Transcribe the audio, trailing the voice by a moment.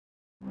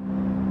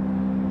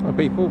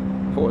Hello people,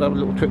 thought I'd have a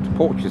little trip to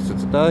Portchester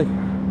today.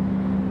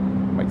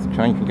 Makes a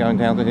change from going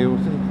down the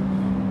hills.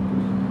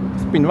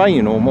 It's been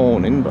raining all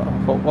morning, but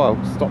I thought, well,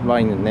 it's stopped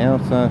raining now,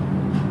 so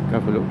go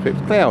for a little trip.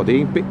 It's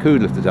cloudy, a bit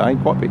cooler today,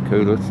 quite a bit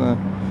cooler, so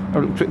have a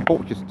little trip to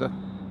Portchester.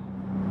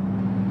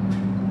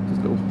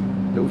 Just a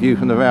little view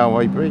from the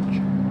railway bridge.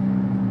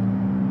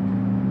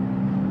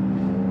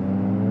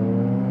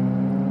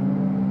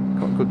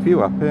 Got a good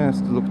view up here,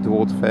 just looking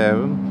towards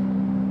Fareham.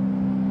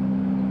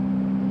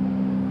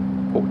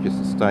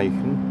 Portchester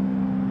station.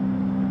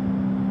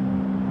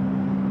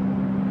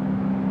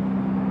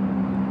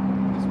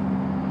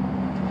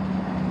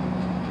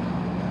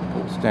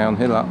 It's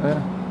downhill up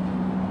there.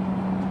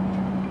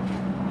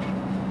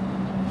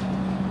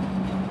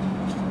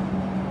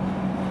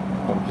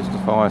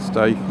 Portchester fire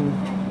station.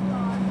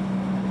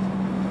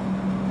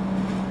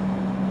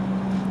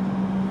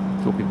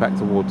 Looking back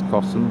towards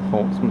Cosson,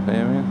 Portsmouth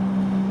area.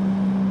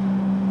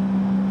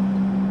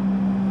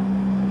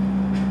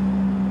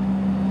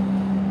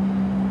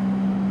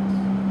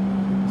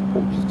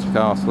 Portchester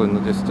Castle in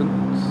the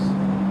distance.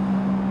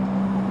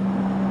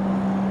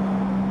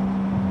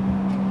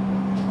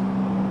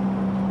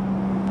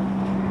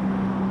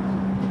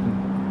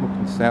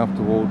 Looking south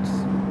towards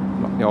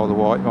the Isle of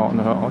Wight right on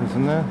the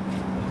horizon there.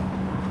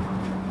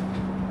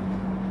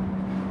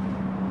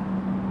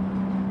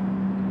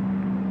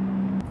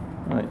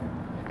 Right.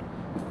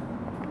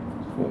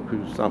 Let's walk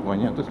through the subway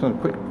now. Just done a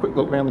quick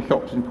look around the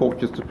shops in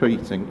Portchester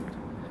Precinct.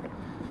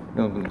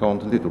 Then I'm going to go on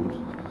to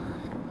Lidl's.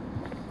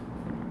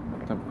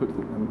 I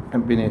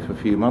haven't been here for a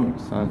few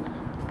months, so I'll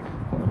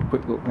have a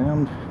quick look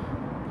round.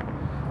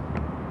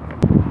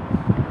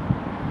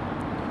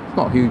 It's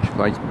not a huge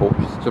place,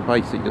 Portchester,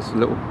 basically just a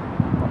little,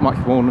 not much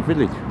more than a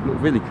village, a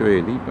little village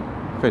really, but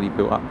fairly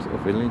built up sort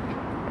of village.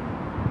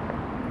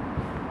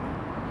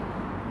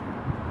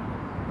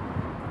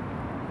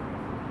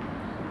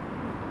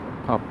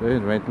 Pub there,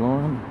 the Red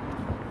Lion.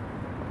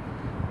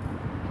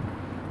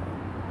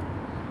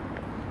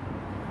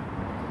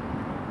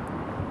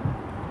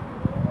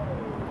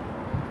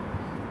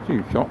 A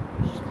few shops,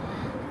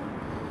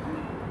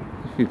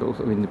 a few little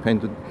sort of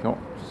independent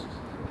shops,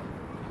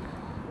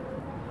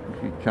 a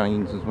few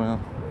chains as well.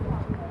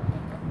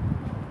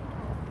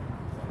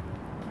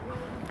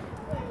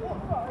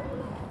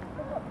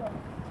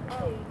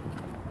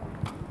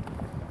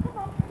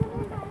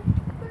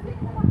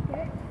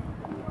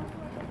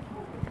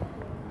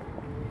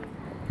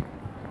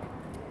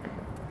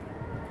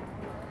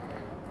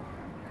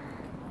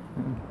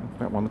 It's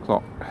about 1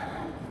 o'clock.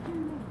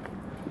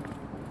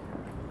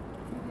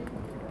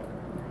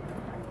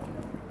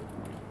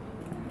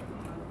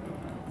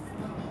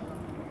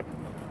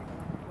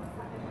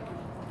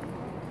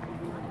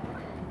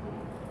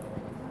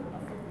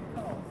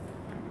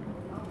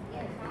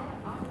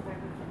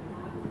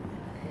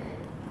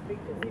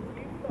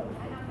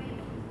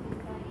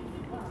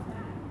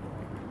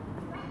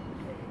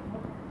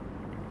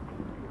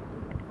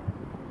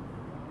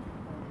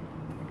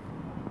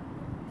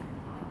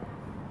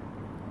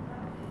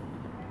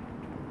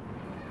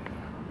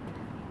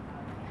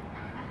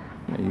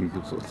 The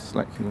usual sort of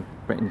selection of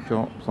betting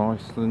shops,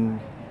 Iceland,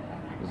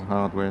 there's a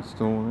hardware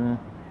store there.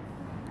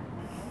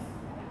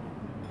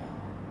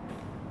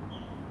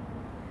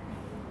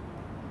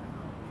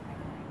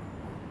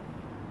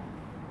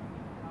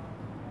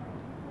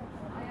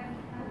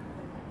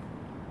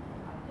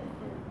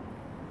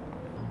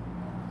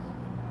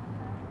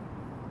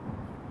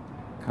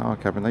 Car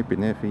cabin, they've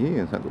been there for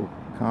years, that little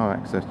car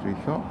accessory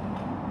shop.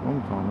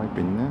 Long time they've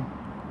been there.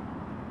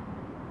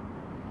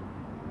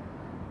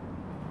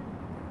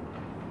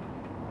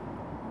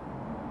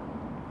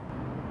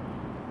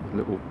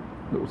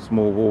 Little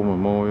small war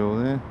memorial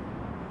there.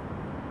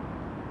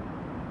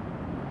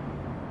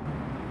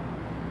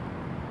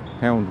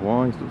 Pound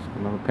Wise, looks like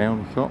another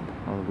pound shop.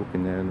 I'll look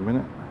in there in a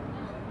minute.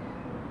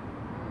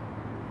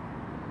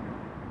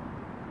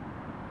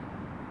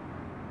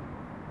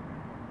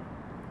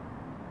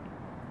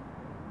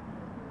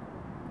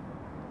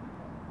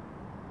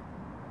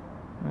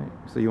 Right,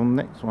 see you on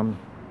the next one.